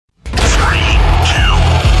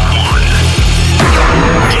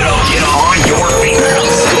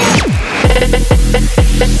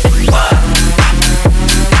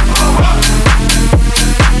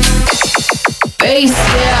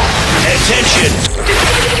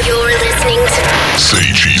You're listening to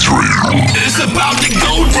Sage Radio. It's about to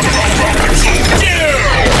go down.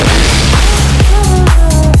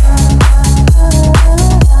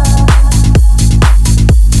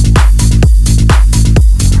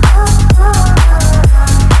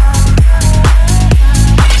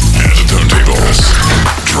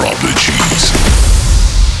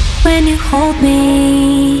 When you hold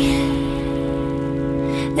me,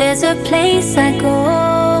 there's a place I go.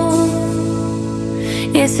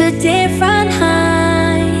 It's a different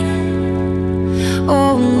high.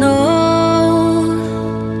 Oh no.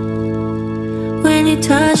 When you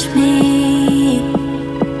touch me,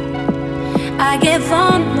 I get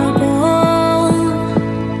vulnerable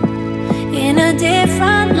in a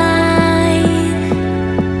different light.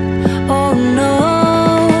 Oh no.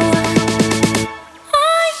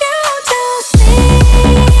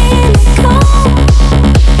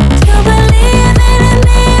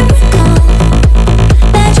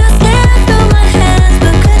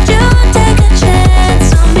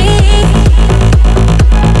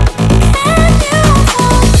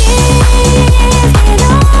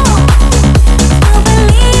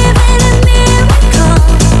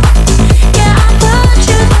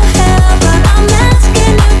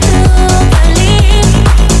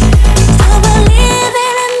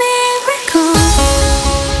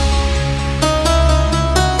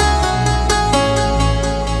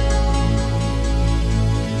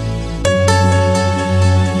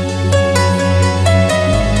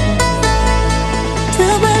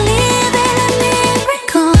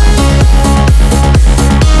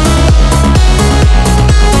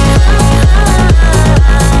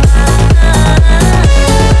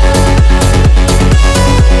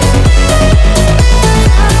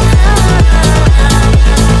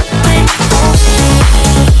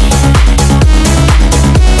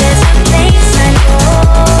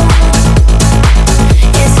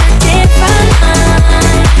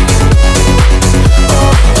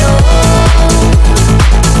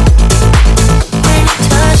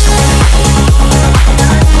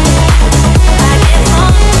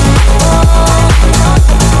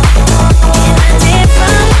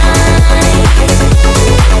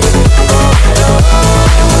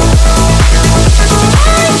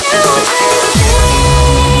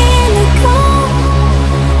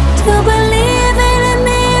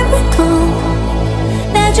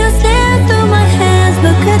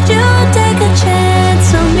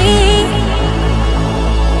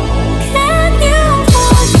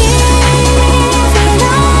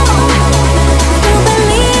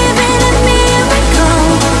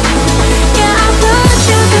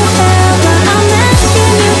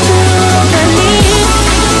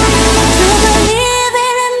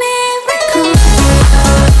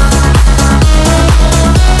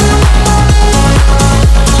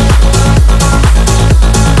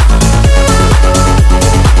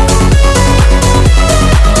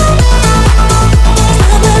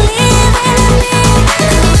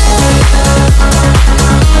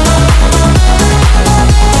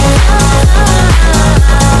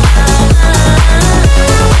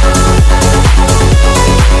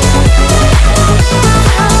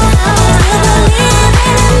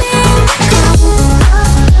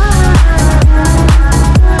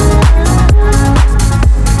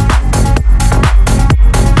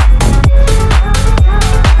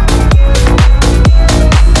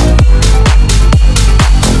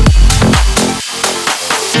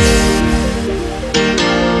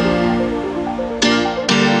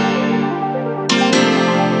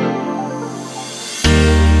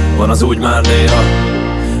 Az úgy már néha,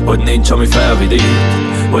 hogy nincs, ami felvidít,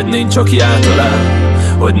 hogy nincs, aki átölel,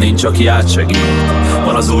 hogy nincs, aki átsegít.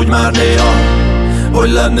 Van az úgy már néha,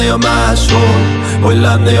 hogy lennél máshol, hogy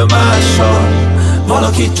lennél mással.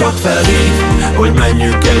 Valaki csak felhív, hogy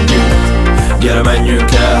menjünk együtt, gyere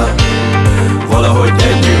menjünk el, valahogy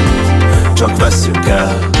együtt, csak vesszünk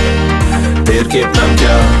el. Térkép nem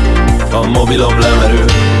kell, a mobilom lemerül,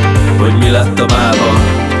 hogy mi lett a mába,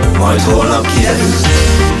 majd holnap kiderül.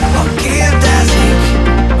 Ha kérdezik,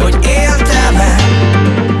 hogy éltem-e,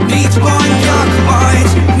 mit mondjak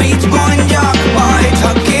majd, mit mondjak majd.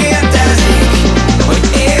 Ha kérdezik, hogy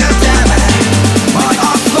éltem-e, majd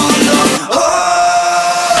azt mondom,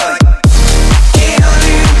 hogy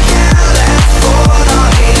élnünk kellett volna,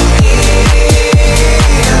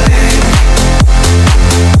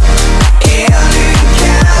 élnünk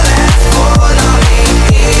kellett volna,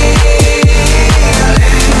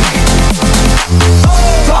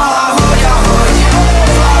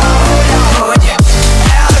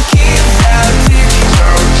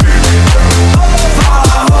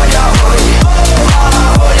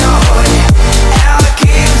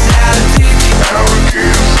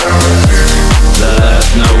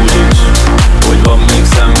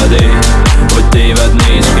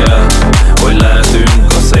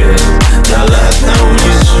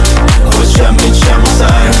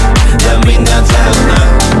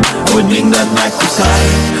 hogy mindent megtisztelj.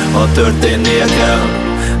 Ha történnie kell,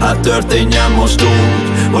 hát történjen most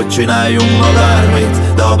úgy, hogy csináljunk ma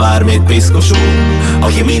bármit, de a bármit piszkosul.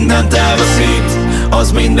 Aki mindent elveszít,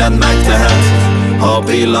 az mindent megtehet. Ha a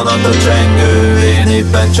pillanat a csengő, én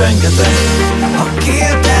éppen csengetek. Ha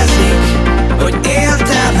kérdezik, hogy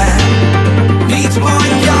éltem-e, mit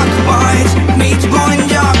mondjak majd, mit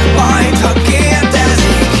mondjak majd. Ha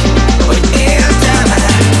kérdezik, hogy éltem-e,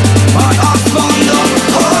 majd azt mondom,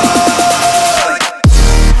 hogy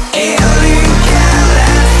élnünk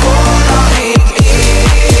kellett volna, még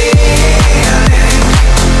élnünk.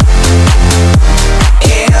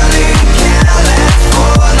 Élnünk kellett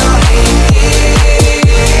volna, még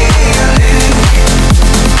élnünk.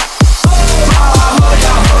 Valahogy,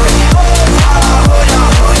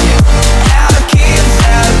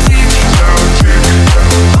 elképzeltük.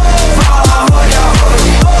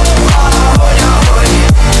 Valahogy,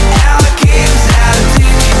 elképzeltük.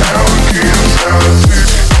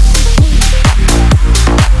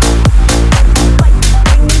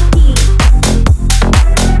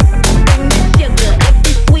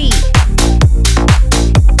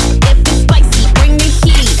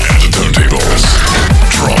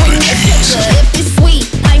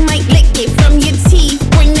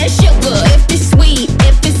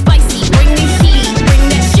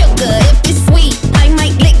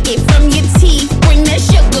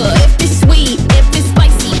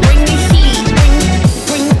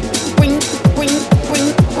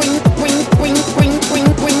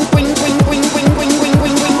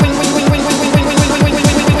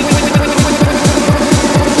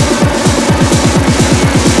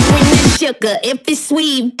 If it's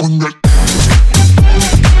sweet, bring that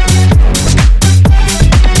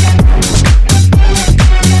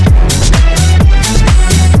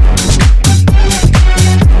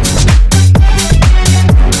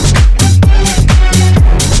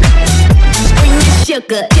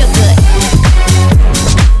sugar,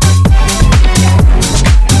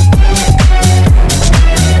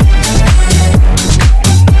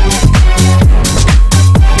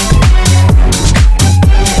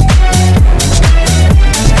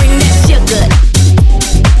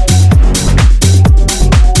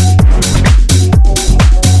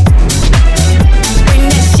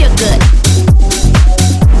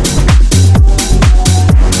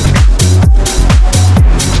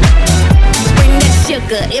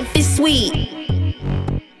 sugar. If it's sweet,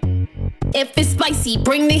 if it's spicy,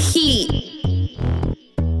 bring the heat.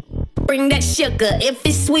 Bring that sugar. If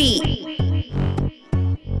it's sweet,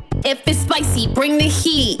 if it's spicy, bring the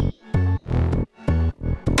heat.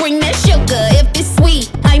 Bring that sugar. If it's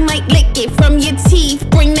sweet, I might lick it from your teeth.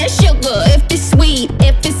 Bring that sugar. If it's sweet,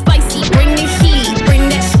 if it's spicy, bring the heat. Bring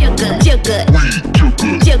that sugar, sugar,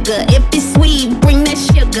 sugar. If it's sweet, bring that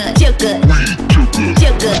sugar, sugar,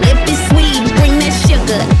 sugar. If it's sweet, bring that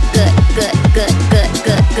sugar. Good, good, good, good,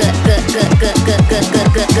 good, good, good, good, good,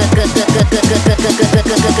 good, good,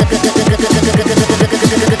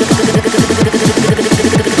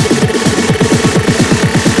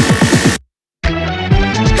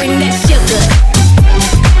 bring that sugar.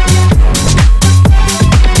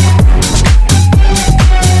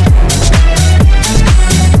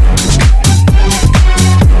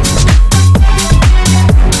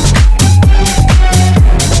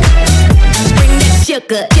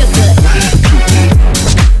 Sugar, sugar.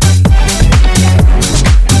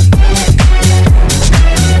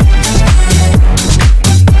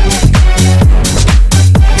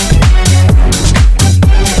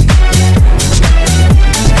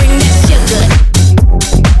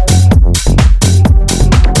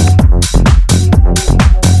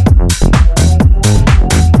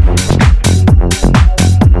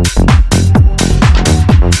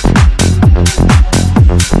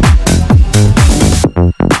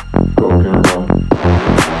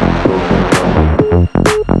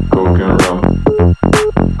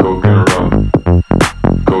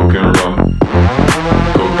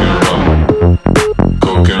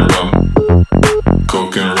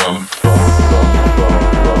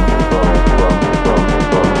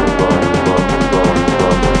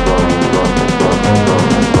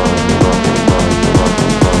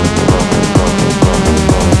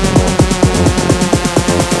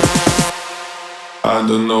 I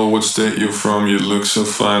don't know what state you're from, you look so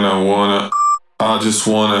fine, I just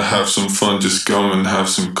wanna have some fun, just come and have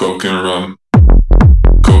some coke and rum.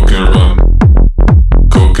 Coke and rum.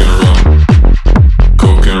 Coke and rum.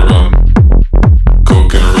 Coke and rum.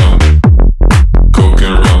 Coke and rum. Coke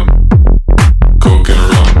and rum. Coke and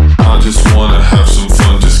rum. I just wanna have some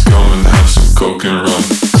fun, just come and have some coke and rum.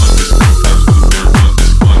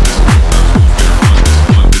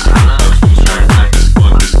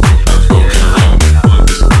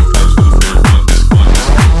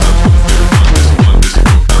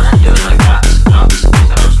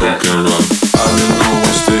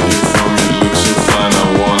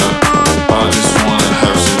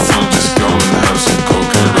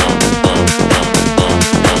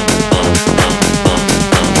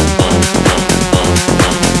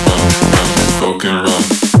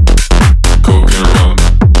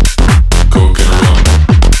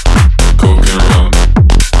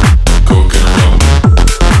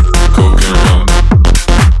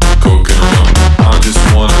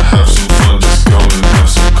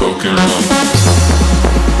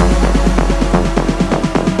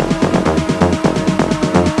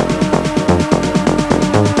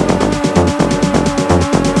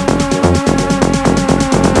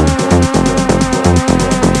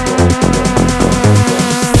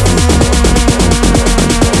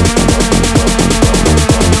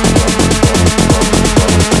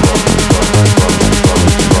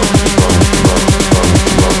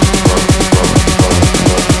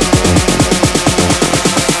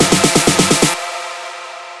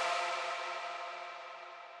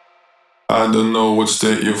 don't know what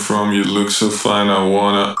state you're from, you look so fine,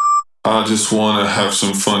 I just wanna have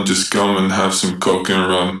some fun, just come and have some coke and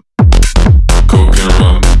rum. Coke and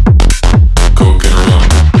rum. Coke and rum.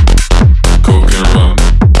 Coke and rum.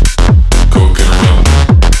 Coke and rum.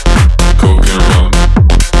 Coke and rum.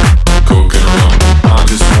 Coke and rum. I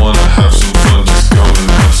just wanna have some fun, just come and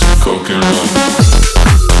have some coke and rum.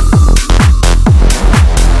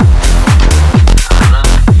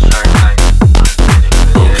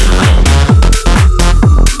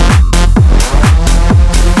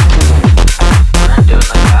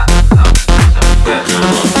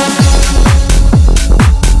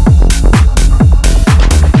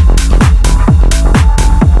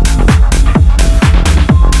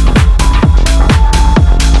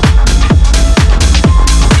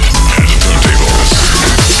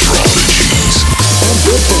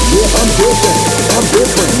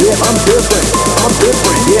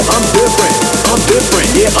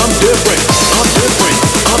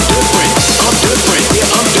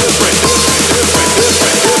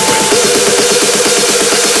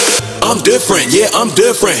 Yeah, I'm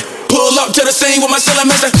different. Pull up to the scene with my cellar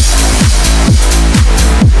messing.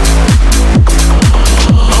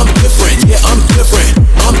 I'm different, yeah, I'm different.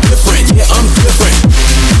 I'm different, yeah, I'm different.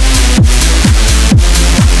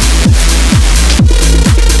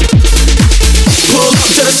 Pull up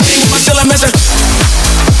to the scene with my cellar messing.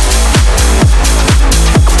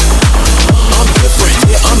 I'm different,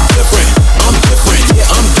 yeah, I'm different. I'm different, yeah,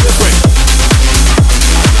 I'm different.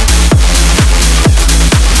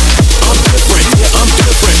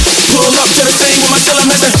 Pull up to the scene with my cellar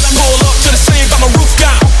messing. Pull up to the scene, got my roof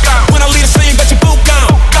gone. When I leave the scene, got your boot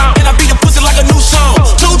gone. And I beat the pussy like a new song.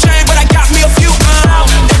 2 chain, but I got me a few.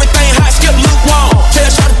 Everything hot, skip lukewarm. Tell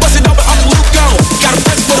her try to bust it open, I'm the loop gone. Got a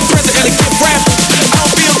present for the present and a gift wrap. I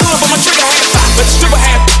don't feel good, but my trigger had it. But the stripper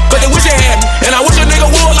had it, but they wish it had me. And I wish a nigga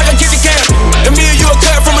would like a kitchen cat. And me and you are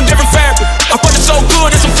cut from a different fabric. I fucked it so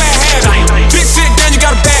good, it's a bad habit. Bitch, sit down, you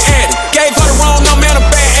got a bad addict. Gave her the wrong number and a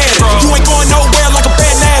bad addict. You ain't going nowhere like a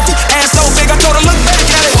bad nappy. Ass so big, I told her, look back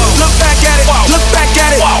at it. Look back at it. Look back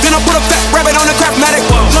at it. Then I put a fat rabbit on the Craftmatic.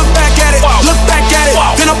 Look back at it. Look back at it.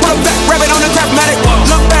 Then I put a fat rabbit on the Craftmatic.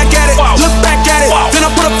 Look back at it. Look back at it. Then I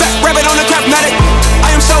put a fat rabbit on the Craftmatic.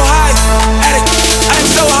 I am so high, addict. I am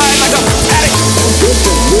so high like a addict. I'm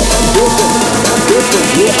different, yeah, I'm different. I'm different,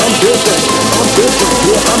 yeah, I'm different. I'm different,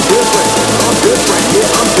 yeah, I'm different. I'm different,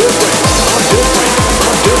 yeah, I'm different. I'm different,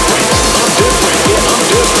 I'm different. I'm different, yeah, I'm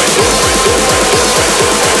different.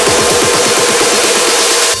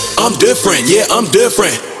 I'm different, yeah, I'm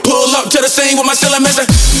different. Pull up to the scene with my cellar messing.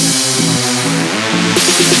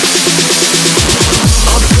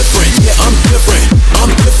 I'm different, yeah, I'm different. I'm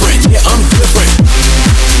different, yeah, I'm different.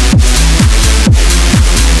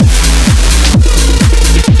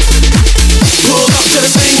 Pull up to the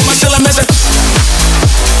scene with my cellar messing.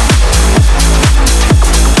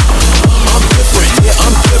 I'm different, yeah,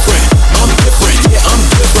 I'm different. I'm different, yeah, I'm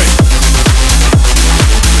different.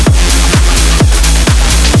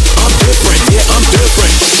 I'm different, yeah, I'm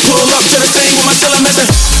different. Pull up to the scene with my cellar messing.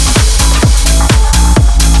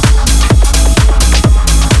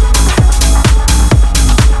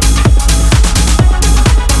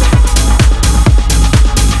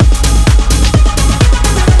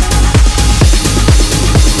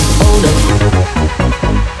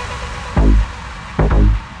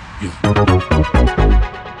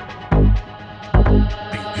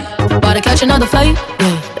 About to catch another flight,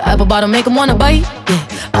 yeah. The apple bottom make 'em wanna bite, yeah.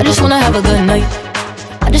 I just wanna have a good night.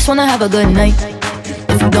 I just wanna have a good night.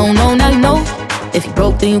 If you don't know, now you know. If you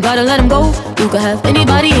broke, then you gotta let him go. You could have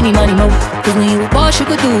anybody, any money, mo. Cause when you a boss, you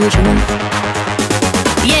could do what you want.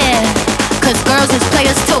 Yeah, cause girls is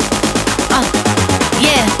players too.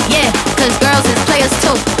 Yeah, yeah, cause girls is players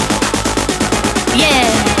too. Yeah,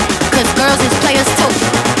 cause girls is players too.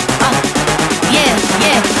 Yeah,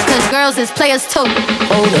 yeah, cause girls is players too.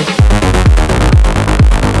 Hold up.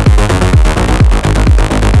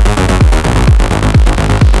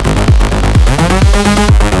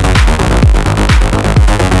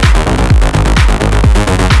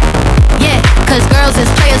 Yeah, cause girls is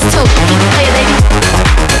players too. Keep it playing, ladies.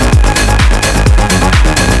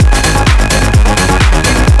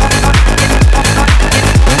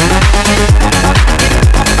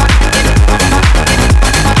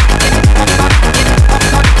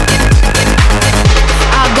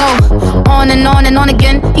 On and on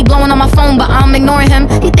again. He blowing on my phone, but I'm ignoring him.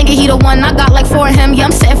 He thinking he the one, I got like 4 of him. Yeah,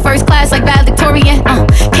 I'm sitting first class like valedictorian.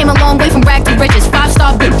 Came a long way from rag to riches.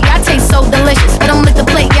 5-star bitch, yeah, I taste so delicious. Let him lick the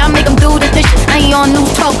plate, yeah, I make him do the dishes. Now he on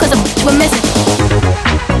news 12 cause a bitch we're missing.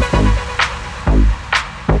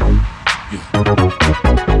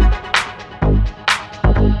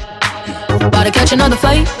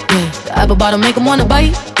 apple bottom make them wanna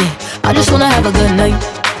bite. Yeah, I just wanna have a good night.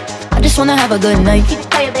 I just wanna have a good night.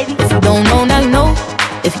 If you don't know, now you know.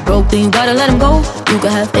 If you broke, then you gotta let him go. You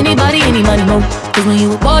could have anybody, any money, mo. Cause when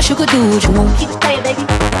you a boss, you could do what you want. Keep it playing, baby.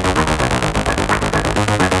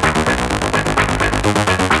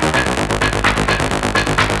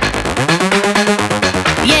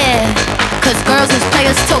 Yeah, cause girls is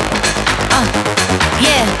players too.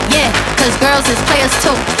 Yeah, cause girls is players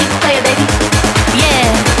too. Keep it playing, baby. Yeah,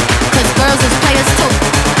 cause girls is players too.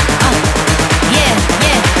 Yeah,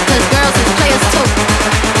 cause girls is players too.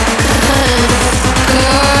 Cause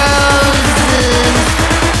girls is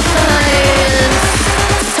players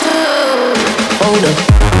too. Hold up.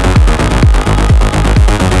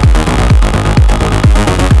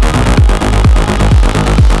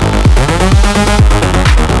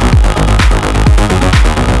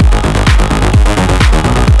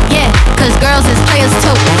 Cause girls is players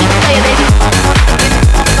too. Keep it playing, baby.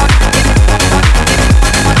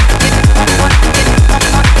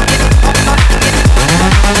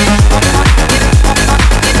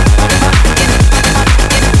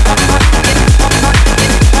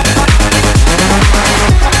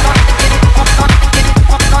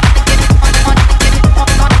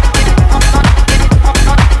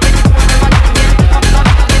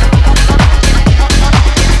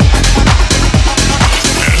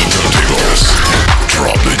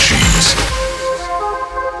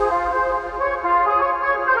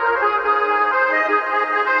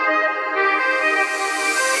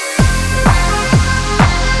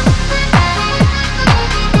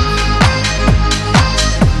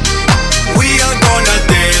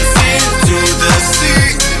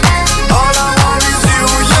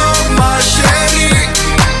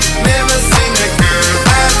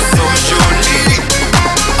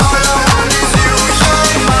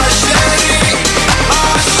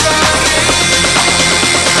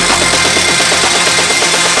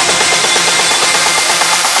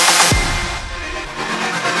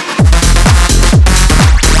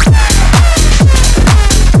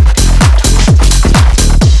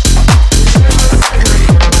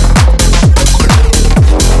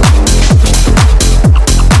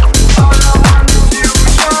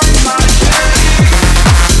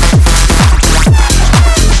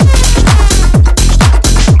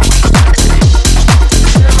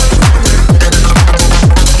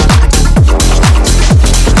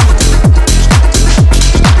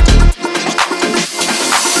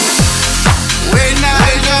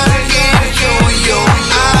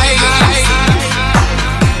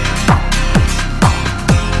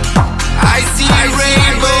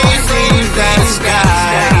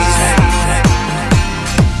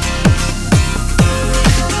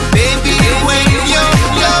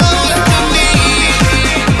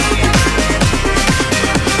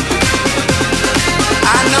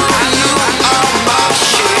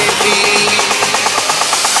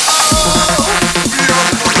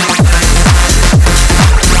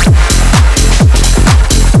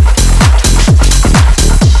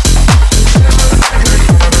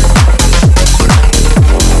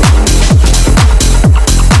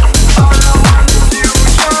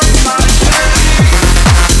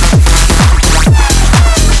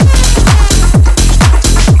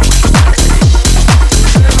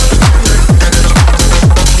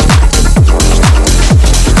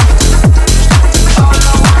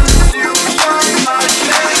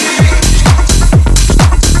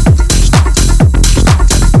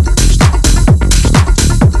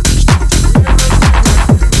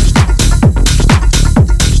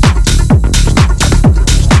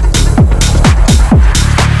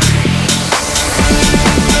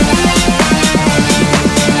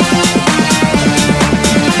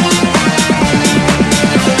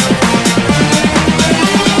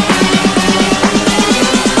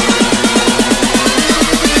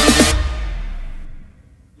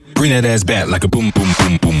 Bring that ass back like a boom, boom,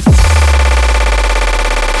 boom, boom.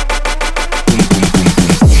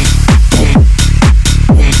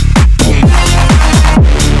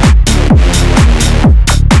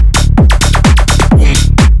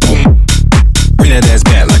 Bring that ass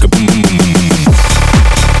back like a boom, boom, boom, boom.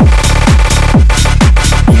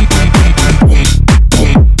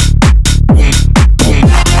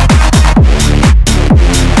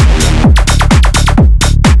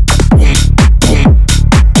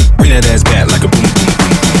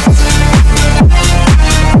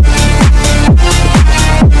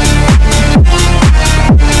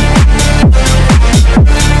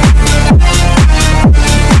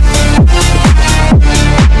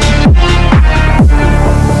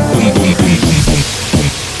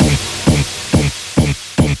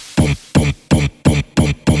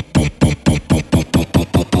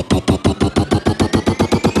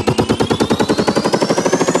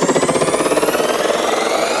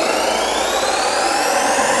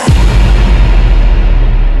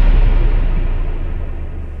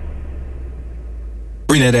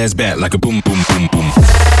 that ass back like a boom, boom, boom, boom.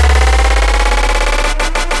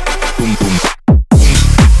 Boom, boom.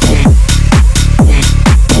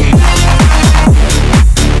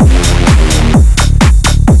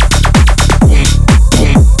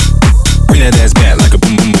 Bring that ass back like a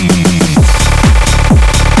boom, boom, boom, boom, boom.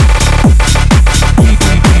 Boom,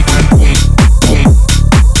 boom, boom, boom, boom, boom, boom, boom. Boom,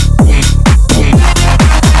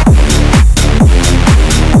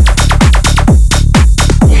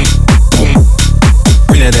 boom.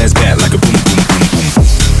 Bring that ass back like a boom, boom, boom, boom.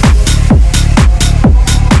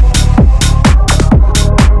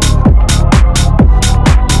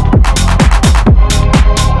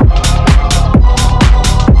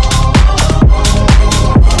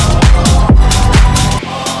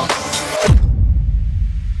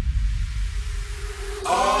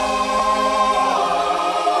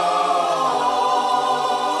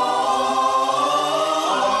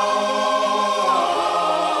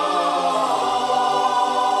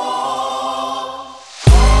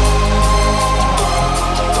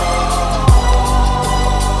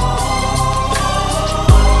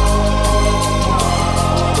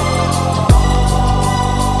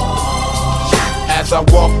 As I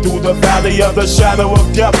walk through the valley of the shadow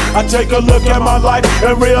of death, I take a look at my life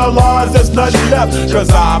and realize there's nothing left. Cause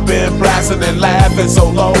I've been blasting and laughing so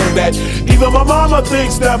long that even my mama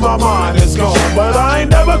thinks that my mind is gone. But I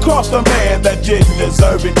ain't never crossed a man that didn't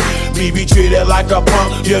deserve it. Me be treated like a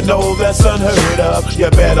punk, you know that's unheard of. You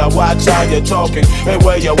better watch how you're talking and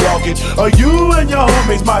where you're walking, or you and your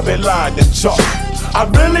homies might be lined in chalk. I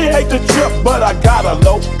really hate the trip, but I gotta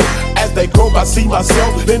low. As they croak, I see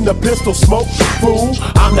myself in the pistol smoke. Fool,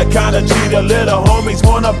 I'm the kind of G the little homies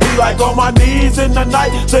wanna be like, on my knees in the night,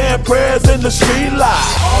 saying prayers in the street light.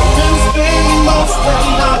 Been spending most of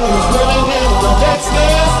the night living in the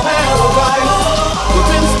Dexter's paradise. We've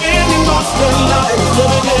been spending most of the night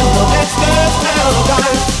living in the Dexter's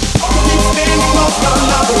paradise. Keep spending most of the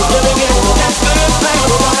night living in the Dexter's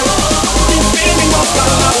paradise. Keep spending most of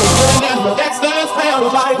the night living in the Dexter's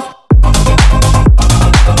paradise.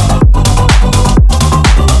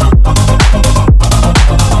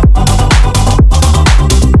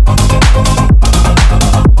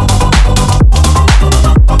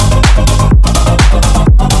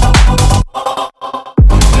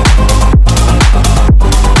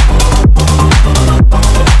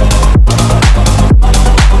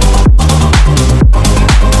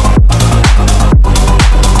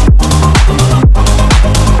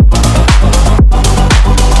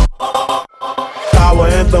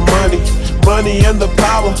 Money and the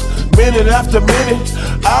power, minute after minute,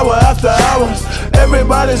 hour after hour,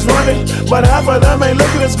 everybody's running, but half of them ain't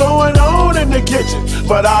looking what's going on in the kitchen.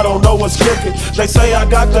 But I don't know what's cooking. They say I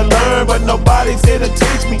got to learn, but nobody's here to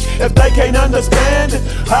teach me. If they can't understand it,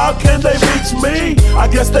 how can they reach me? I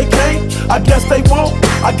guess they can't, I guess they won't,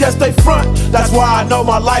 I guess they front. That's why I know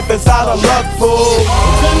my life is out of luck, fool.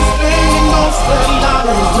 Been spending most of the night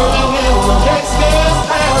living in the Dexter's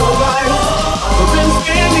paradise. We've been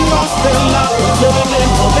spending most of the night living in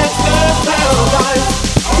the Dexter's paradise.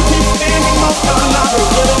 Keep spending most of the night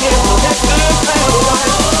living in the Dexter's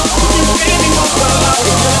paradise. Keep spending most of the night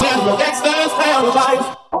living in the Dexter's paradise.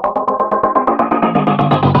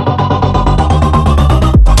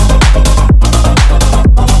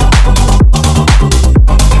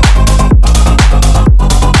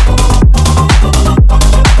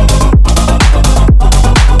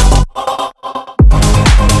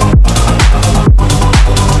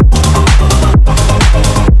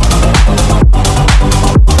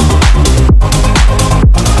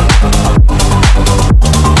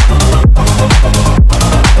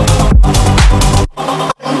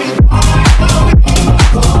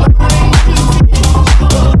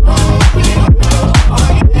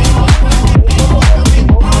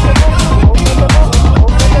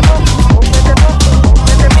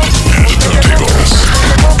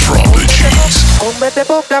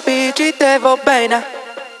 Capisci, te va bene.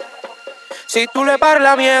 Si tu le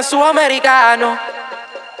parlami è su americano.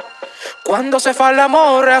 Quando si fa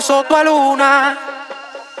l'amore sotto la luna,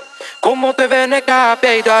 come te viene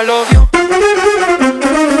capito, I love you.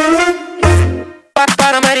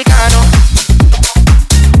 Panamericano.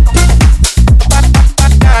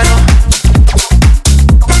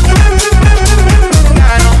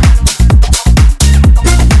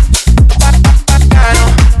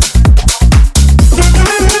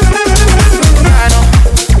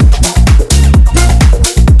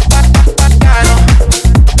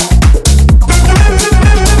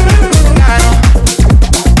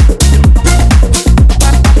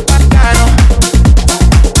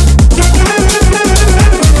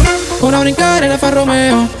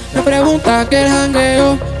 Romeo, me pregunta que el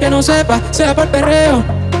jangueo, que no sepa, sea para el perreo.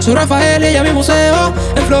 Soy Rafael y ella mi museo.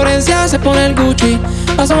 En Florencia se pone el Gucci.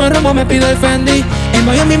 Paso en Roma, me pido el Fendi. En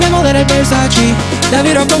Miami me modela el Versace. La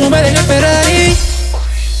viro como me deja el Ferrari.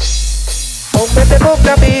 Come te può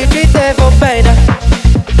capire, te va bene.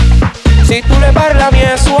 Si tu le parli a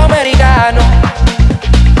mia su americano.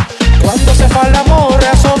 Quando se fa l'amore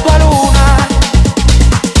sotto la luna.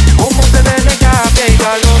 Come te ne cambia il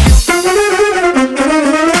calore.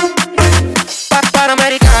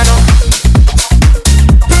 Panamericano.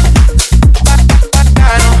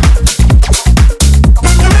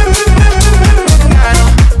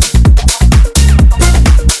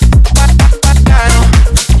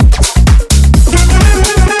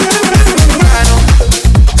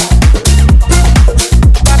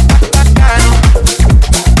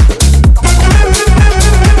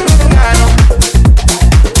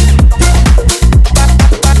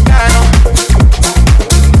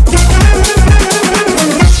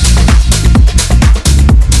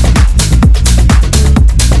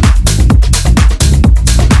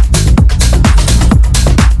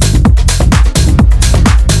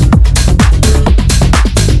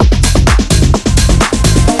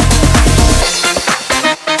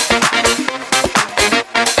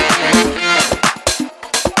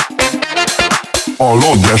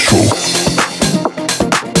 Hallod, Desó?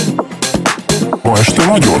 Ma este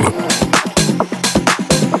nagyon?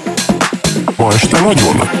 Ma este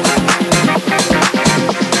nagyon?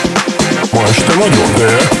 Ma este nagyon?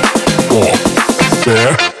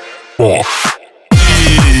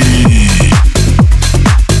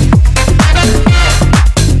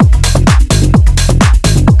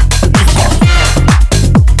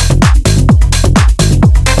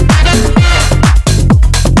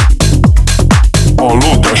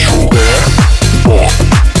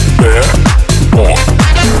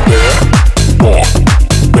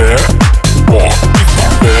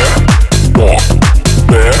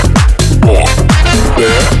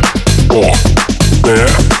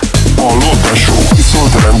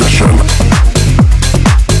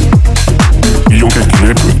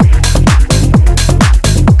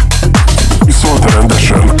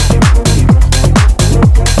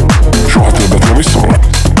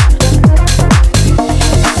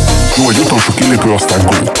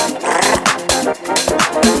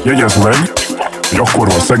 Jegyezd meg, hogy akkor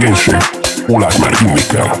van szegénység, ólát már hinni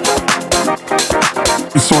kell.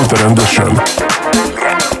 Iszol te rendesen?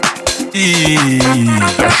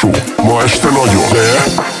 Tesó, ma este nagyon.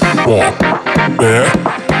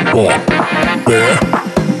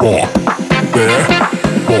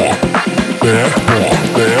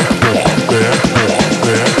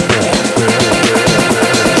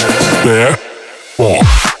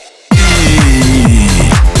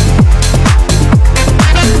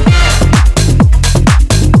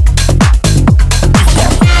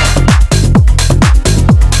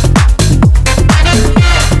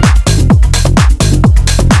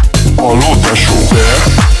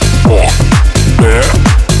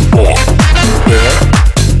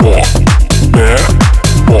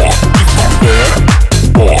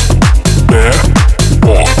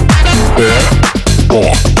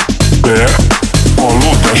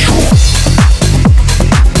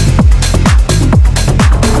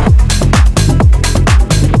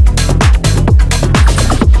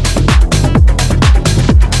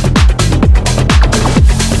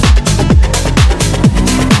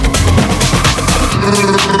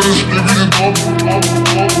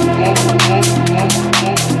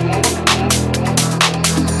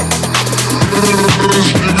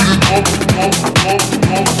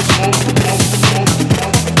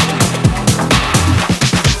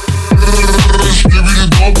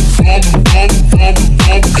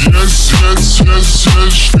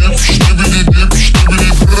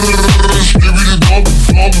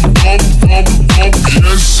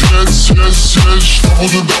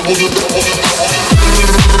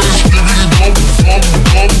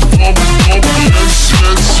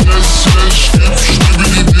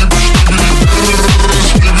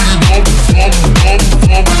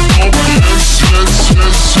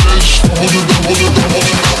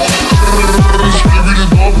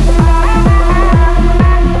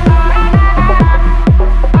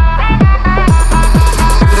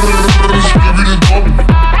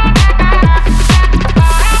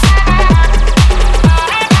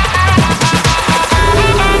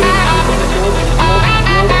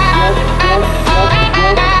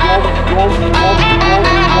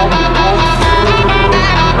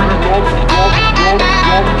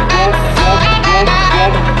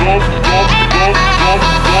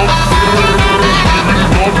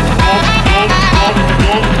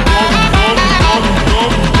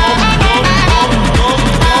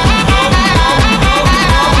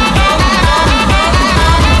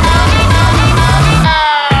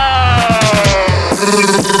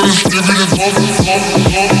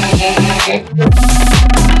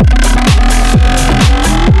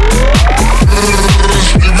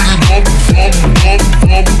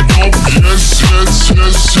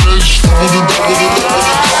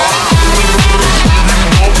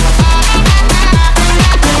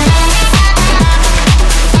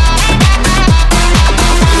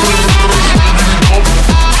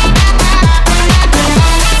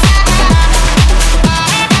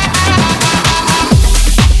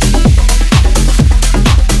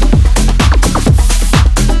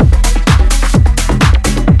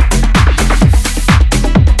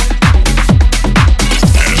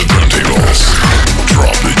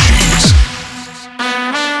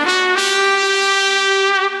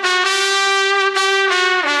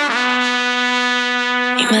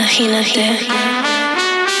 Imagínate,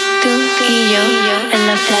 tú y yo en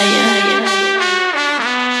la playa,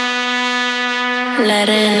 la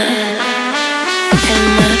arena, el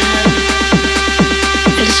mar,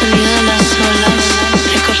 el sonido de las olas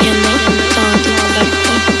recorriendo todo tu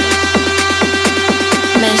cuerpo.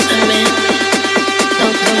 Bésame,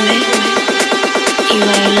 tócame y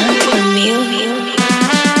baila conmigo.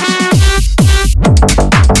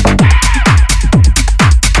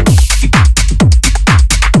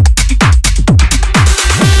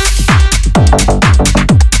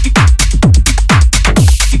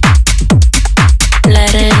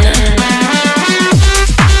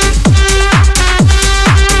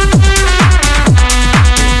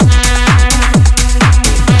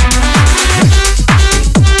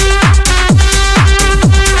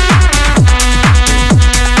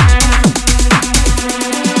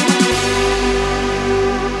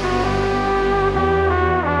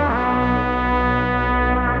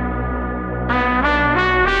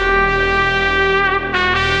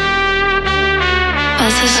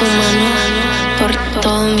 Pasa su mano por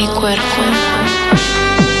todo mi cuerpo.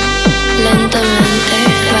 Lentamente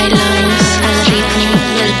bailamos al ritmo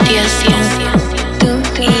del tiesto. Tú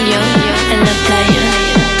y yo en la playa.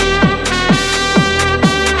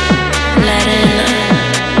 La arena,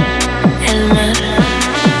 el mar,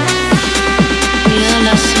 viendo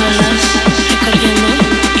las olas recorriendo.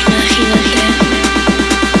 Imagínate,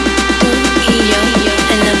 tú y yo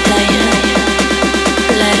en la playa.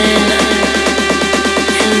 La arena.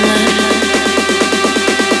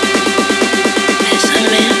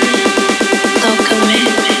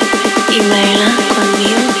 Y baila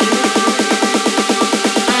conmigo.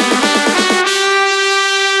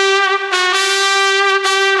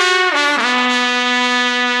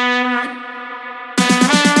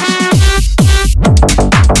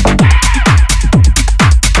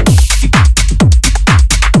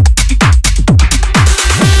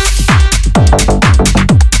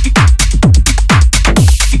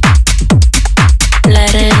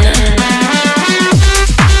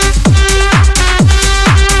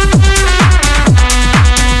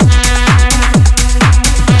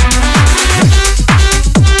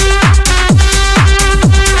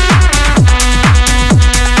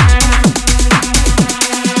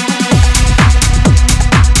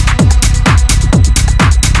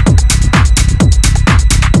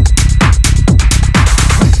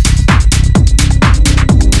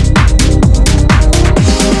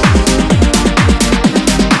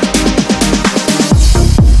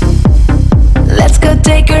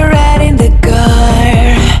 Take a ride in the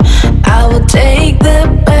car. I will take the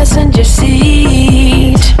passenger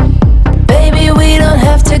seat. Baby, we don't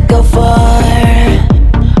have to go far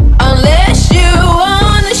unless you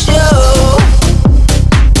wanna show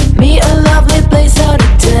me a lovely place out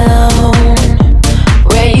of town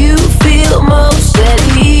where you feel most at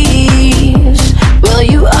ease. Well,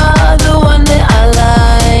 you are the one that I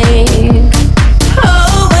like.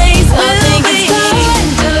 Always I think it's time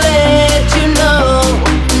to let you know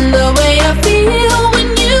the way I feel when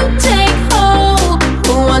you take hold.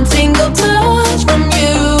 One single touch from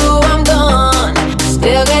you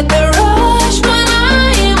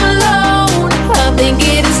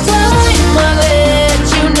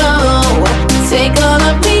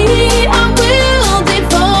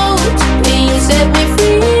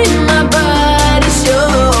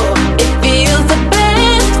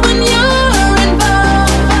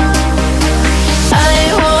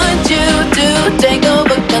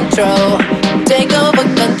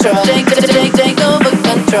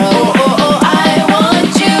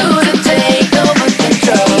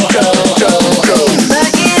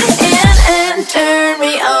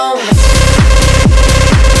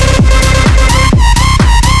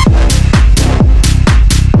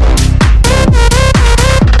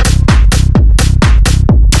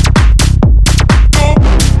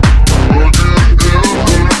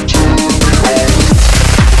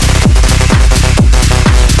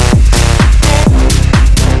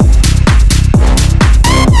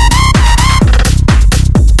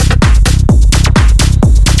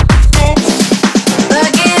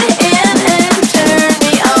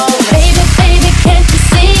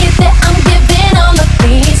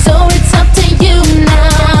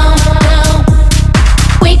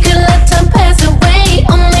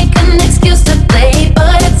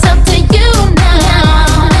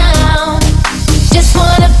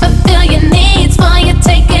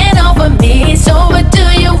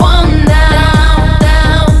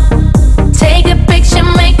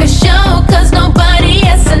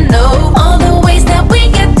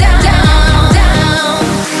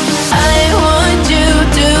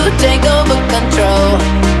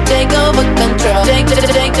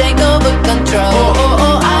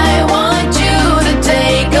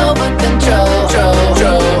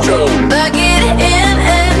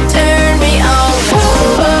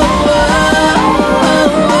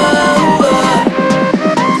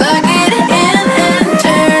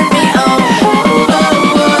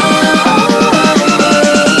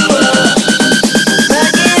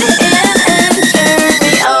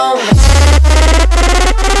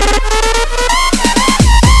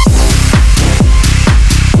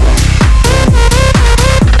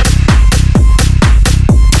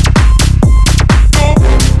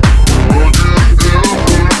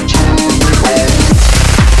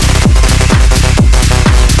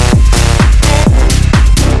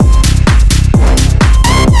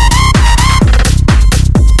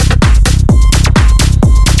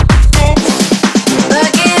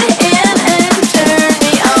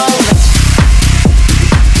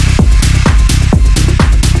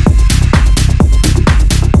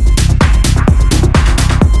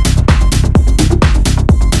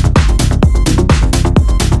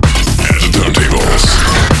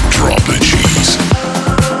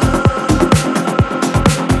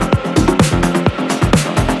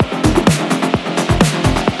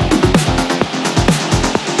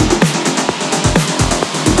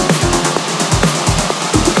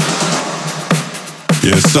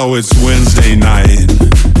Yeah, so it's Wednesday night,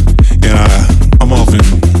 and I'm off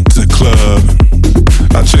into the club.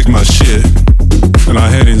 I check my shit, and I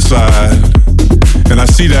head inside, and I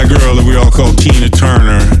see that girl that we all call Tina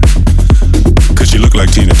Turner, 'cause she looked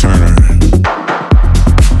like Tina Turner.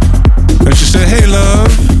 And she said, "Hey love,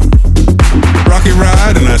 rocket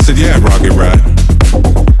ride?" And I said, "Yeah, rocket ride."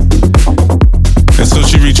 And so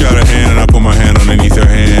she reached out her hand, and I put my hand underneath her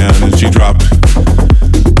hand, and she dropped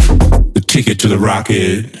the ticket to the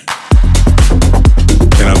rocket.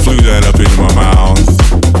 And I flew that up into my mouth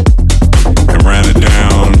and ran it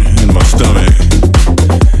down in my stomach.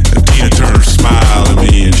 And Tina Turner smiled at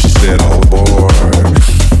me and she said, "All aboard."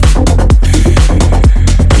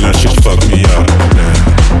 And that shit fucked me up, man.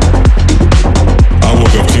 I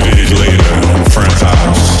woke up 2 days later at a friend's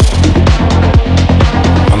house.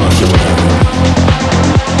 I'm not sure what happened.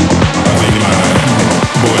 I think my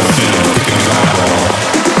boyfriend picking his eyeball.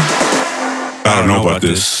 I don't know about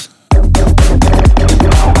this.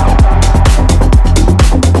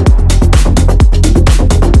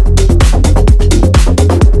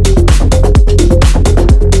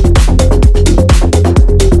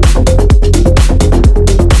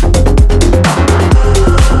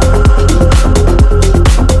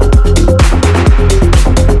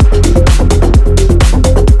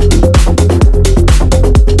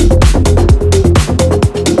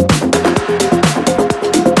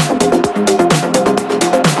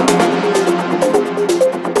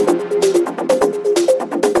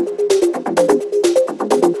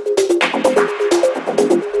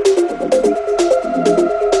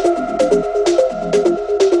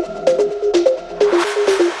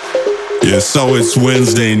 So it's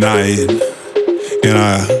Wednesday night, and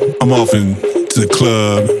I'm off into the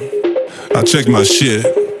club. I check my shit,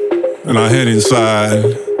 and I head inside,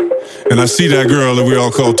 and I see that girl that we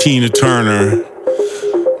all call Tina Turner,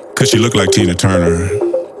 'cause she looked like Tina Turner.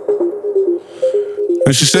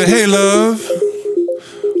 And she said, "Hey love,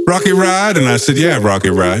 rocket ride?" And I said, "Yeah,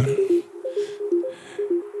 rocket ride."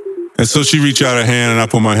 And so she reached out her hand, and I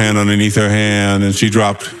put my hand underneath her hand, and she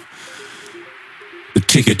dropped the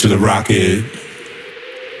ticket to the rocket.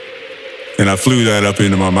 And I flew that up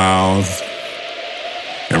into my mouth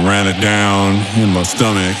and ran it down in my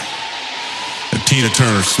stomach. And Tina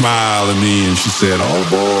Turner smiled at me and she said, "All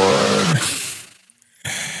aboard."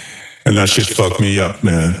 And that shit fucked me up,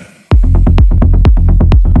 man.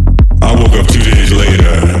 I woke up 2 days later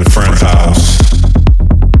at a friend's house.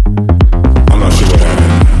 I'm not sure what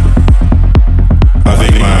happened. I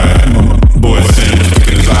think my boyfriend was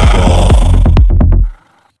picking his eyeball.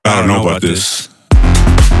 I don't know about this.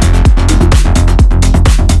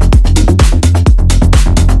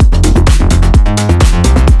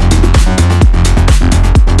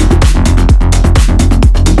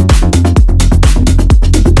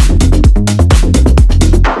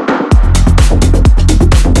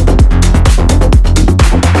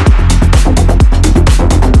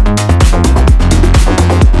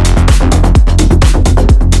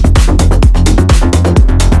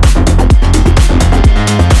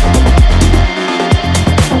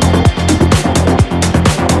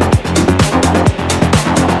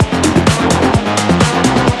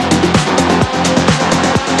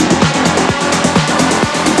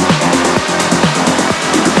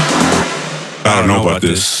 I don't know about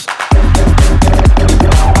this.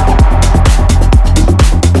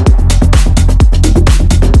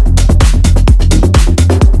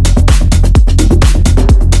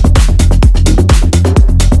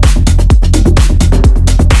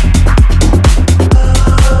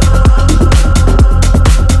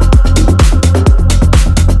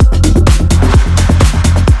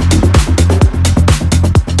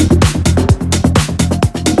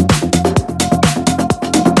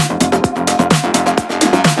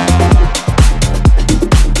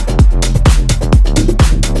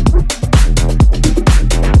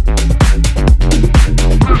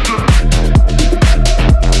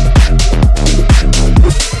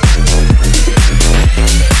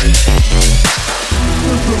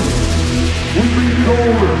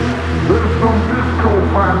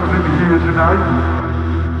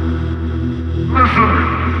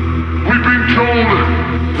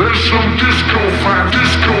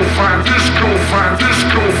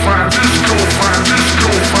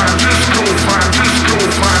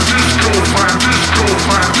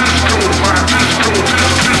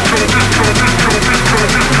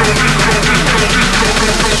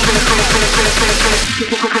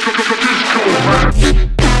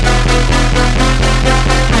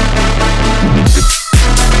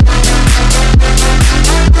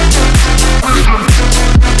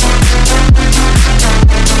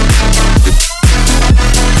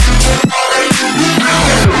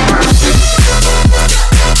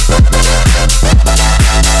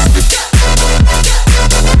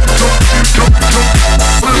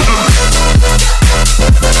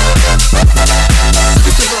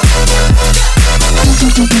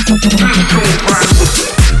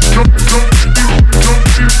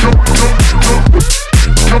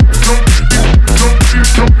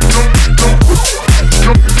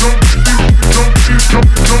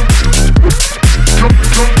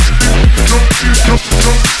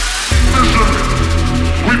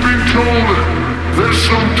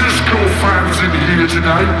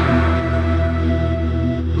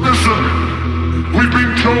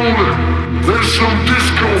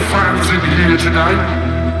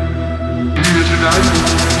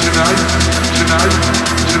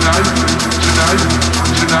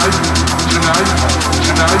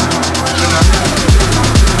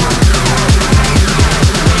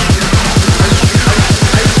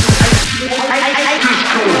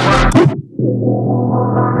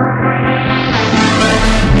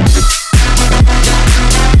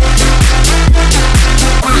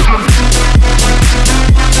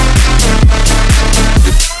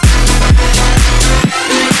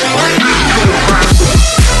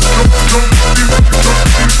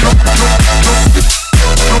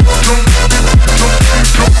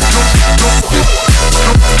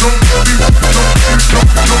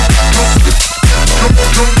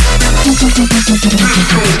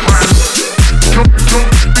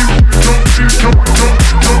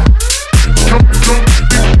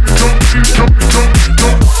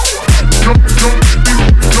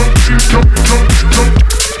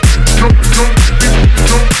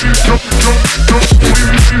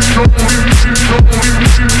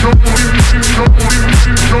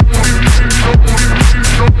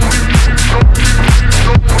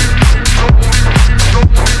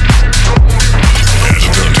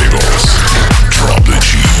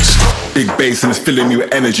 bass and it's filling me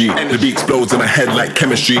with energy. The beat explodes in my head like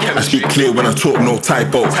chemistry. I speak clear when I talk, no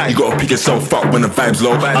typo. You gotta pick yourself up when the vibe's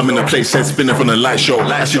low. I'm in a place head spinning from the light show.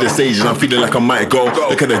 I see the stage and I'm feeling like I might go.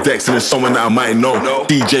 Look at the decks and there's someone that I might know.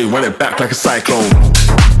 DJ run it back like a cyclone.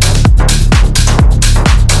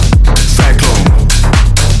 Cyclone.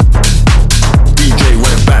 DJ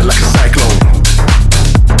run it back like a cyclone.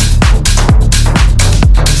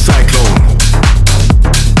 Cyclone.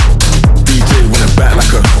 DJ run it back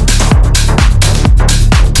like a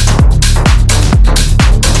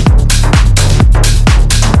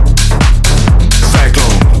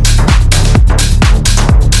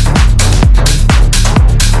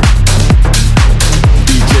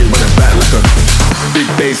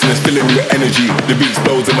bass and it's filling me with energy. The beat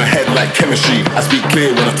explodes in my head like chemistry. I speak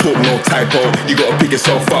clear when I talk, no typo. You gotta pick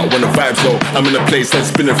yourself up when the vibe's low. I'm in a place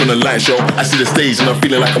that's spinning from the light show. I see the stage and I'm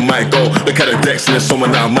feeling like I might go. Look at the decks and there's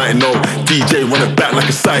someone that I might know. DJ run it back like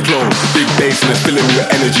a cyclone. Big bass and it's filling me with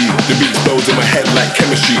energy. The beat explodes in my head like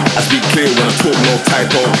chemistry. I speak clear when I talk, no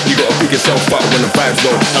typo. You gotta pick yourself up when the vibe's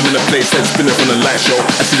low. I'm in a place that's spinning from the light show.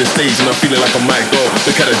 I see the stage and I'm feeling like I might go.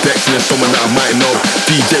 Look at the decks and there's someone that I might know.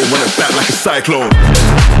 DJ run it back like a cyclone.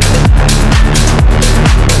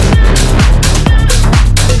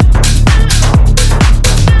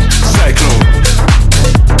 Cyclone.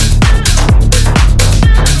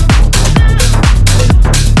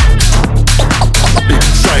 Big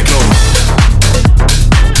cyclone.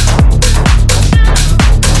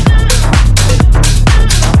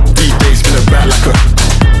 DJ spin it back like a cyclone.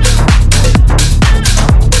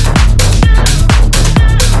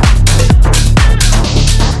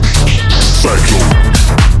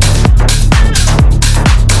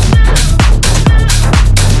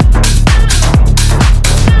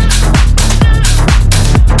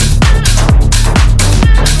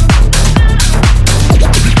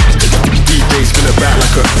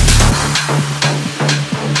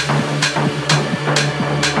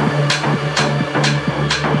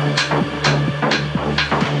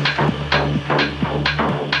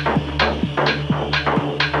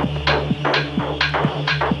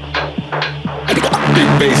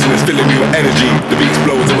 Bass and it's filling me with energy. The beat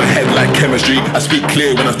explodes in my head like chemistry. I speak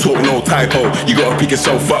clear when I talk, no typo. You gotta pick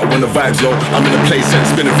yourself up when the vibe's low. I'm in a place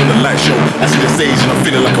that's spinning from the light show. I see the stage and I'm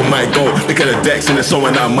feeling like I might go. Look at the decks and there's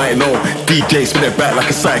someone that I might know. DJ spin it back like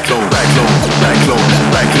a cyclone. Cyclone, cyclone,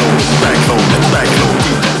 cyclone, cyclone, cyclone,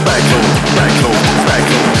 cyclone, cyclone,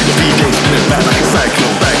 cyclone. DJ spin it back like a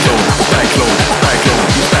cyclone. Cyclone, cyclone,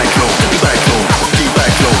 cyclone, cyclone, cyclone,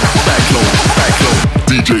 cyclone, cyclone, cyclone.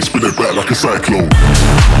 DJ spin it back like a cyclone.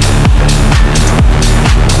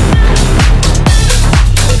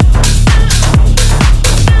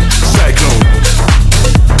 Cyclone.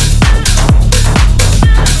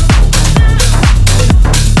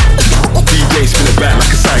 DJ spin it back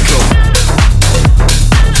like a cyclone.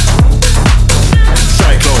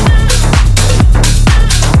 Cyclone.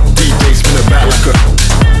 DJ spin it back like a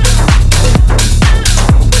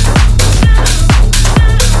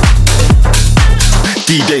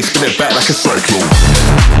DJ spin it back like a cyclone.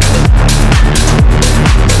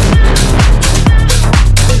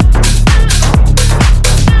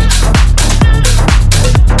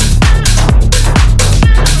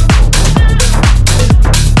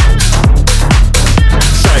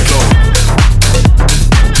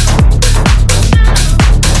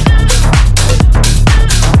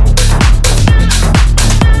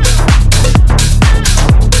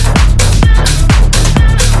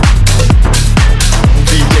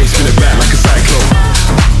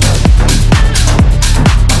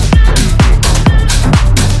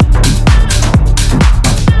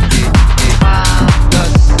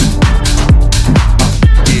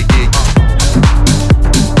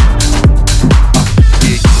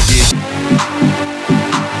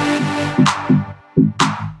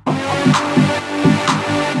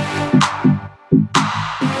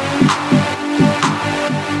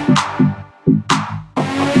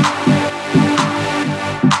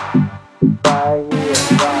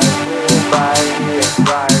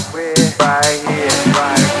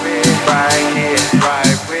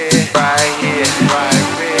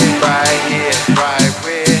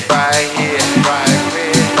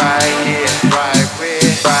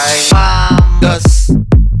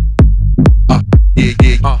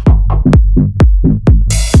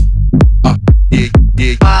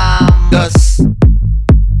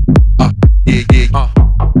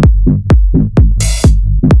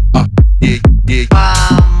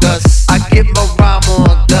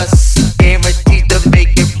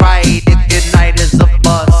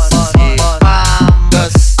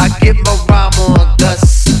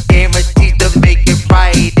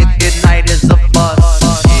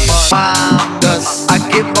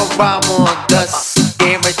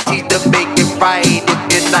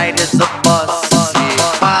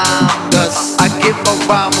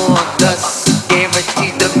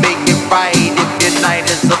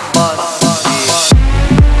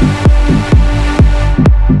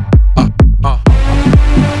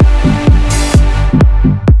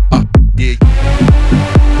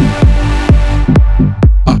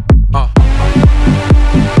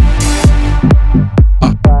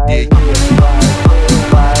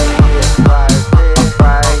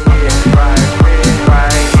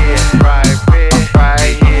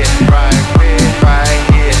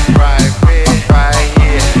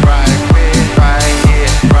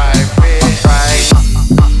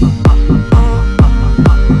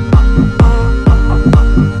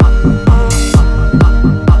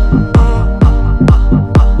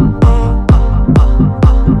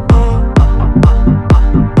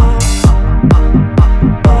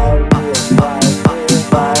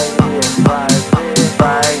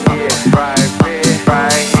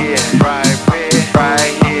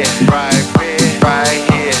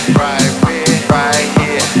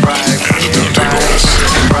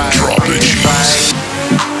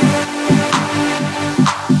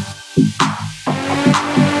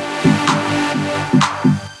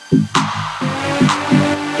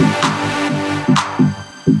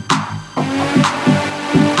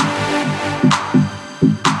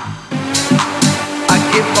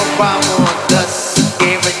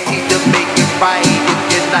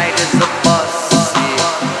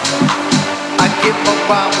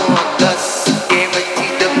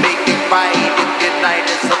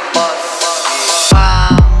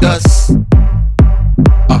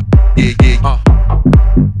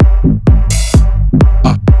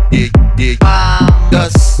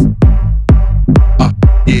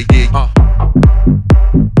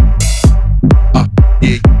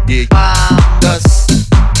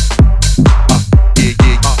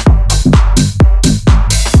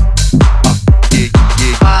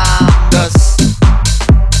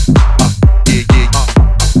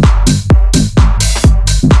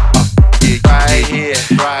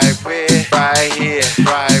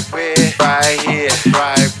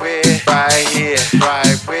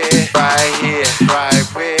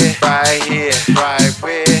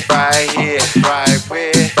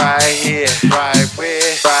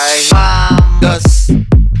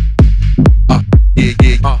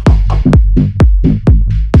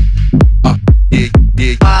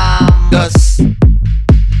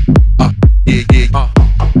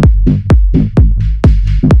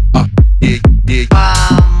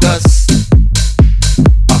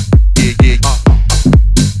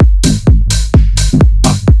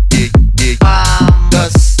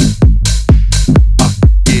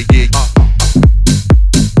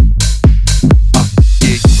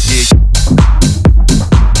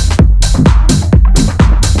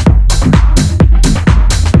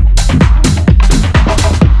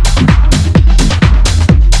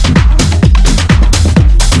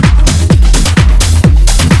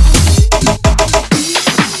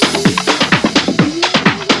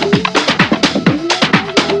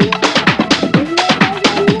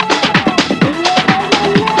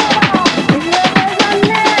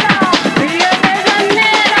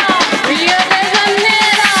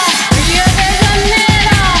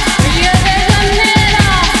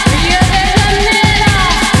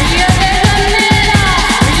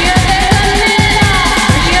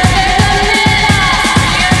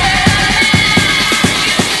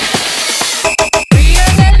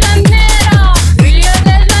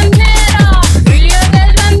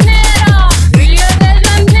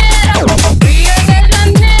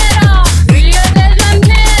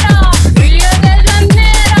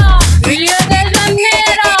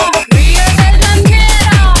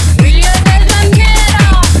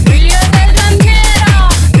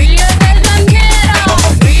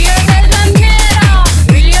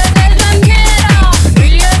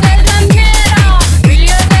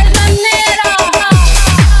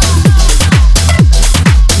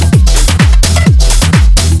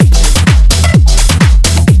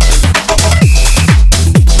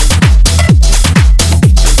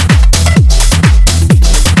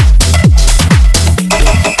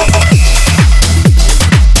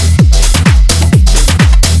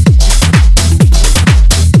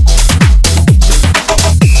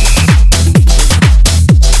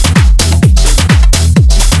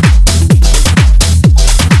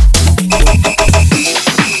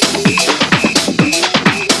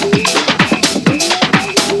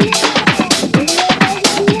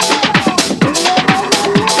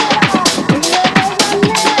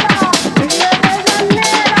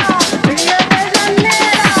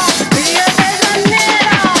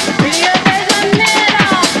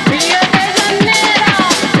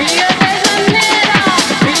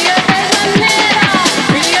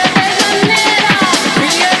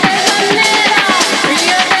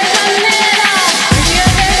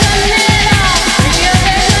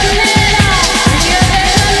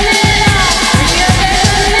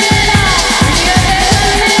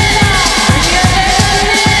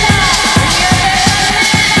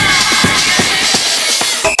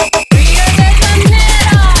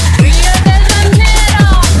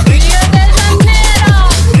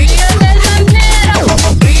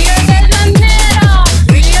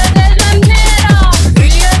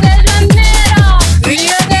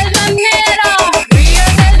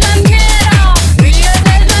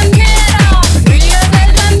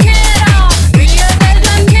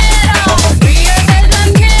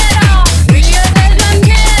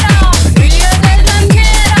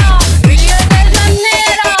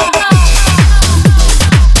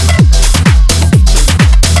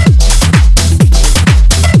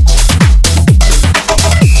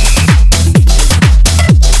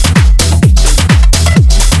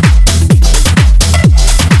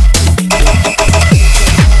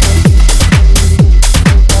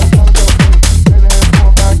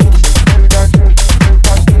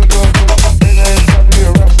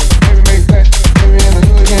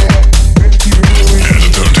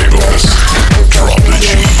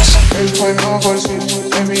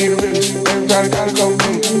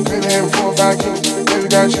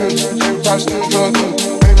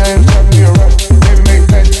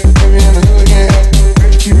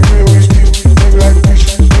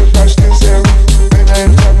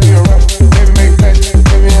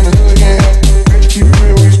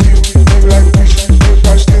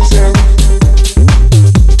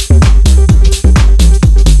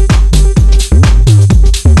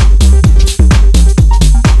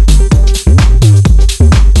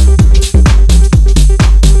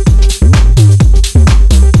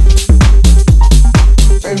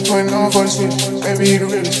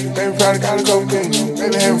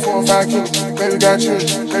 Baby, having 4 or 5 kids. Baby, got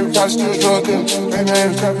children. Baby, probably still drug dealer. Baby, I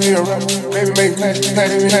ain't trying to be a rapper. Baby, make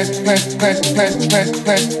plans.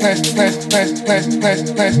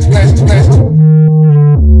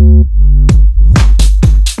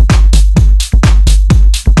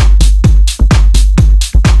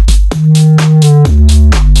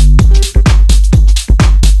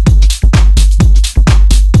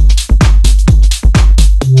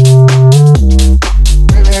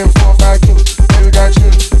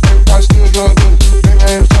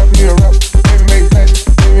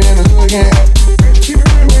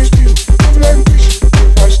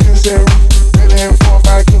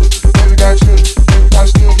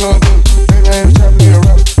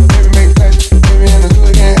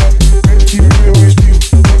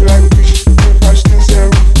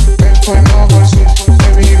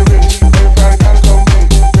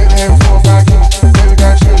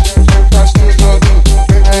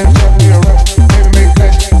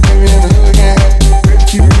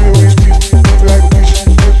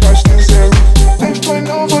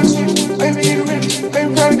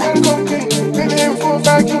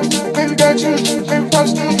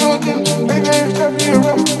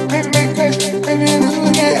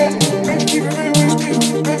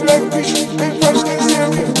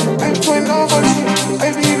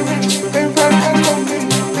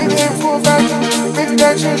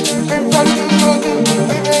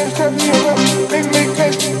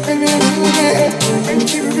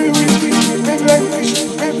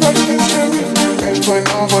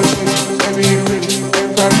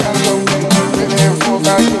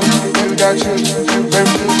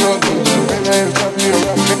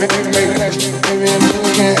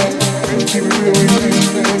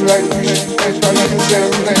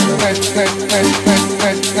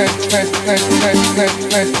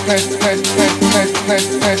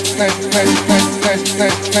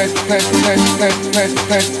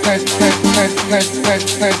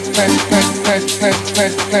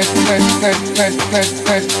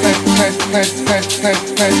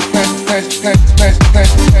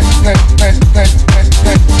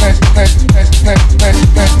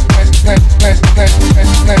 Let's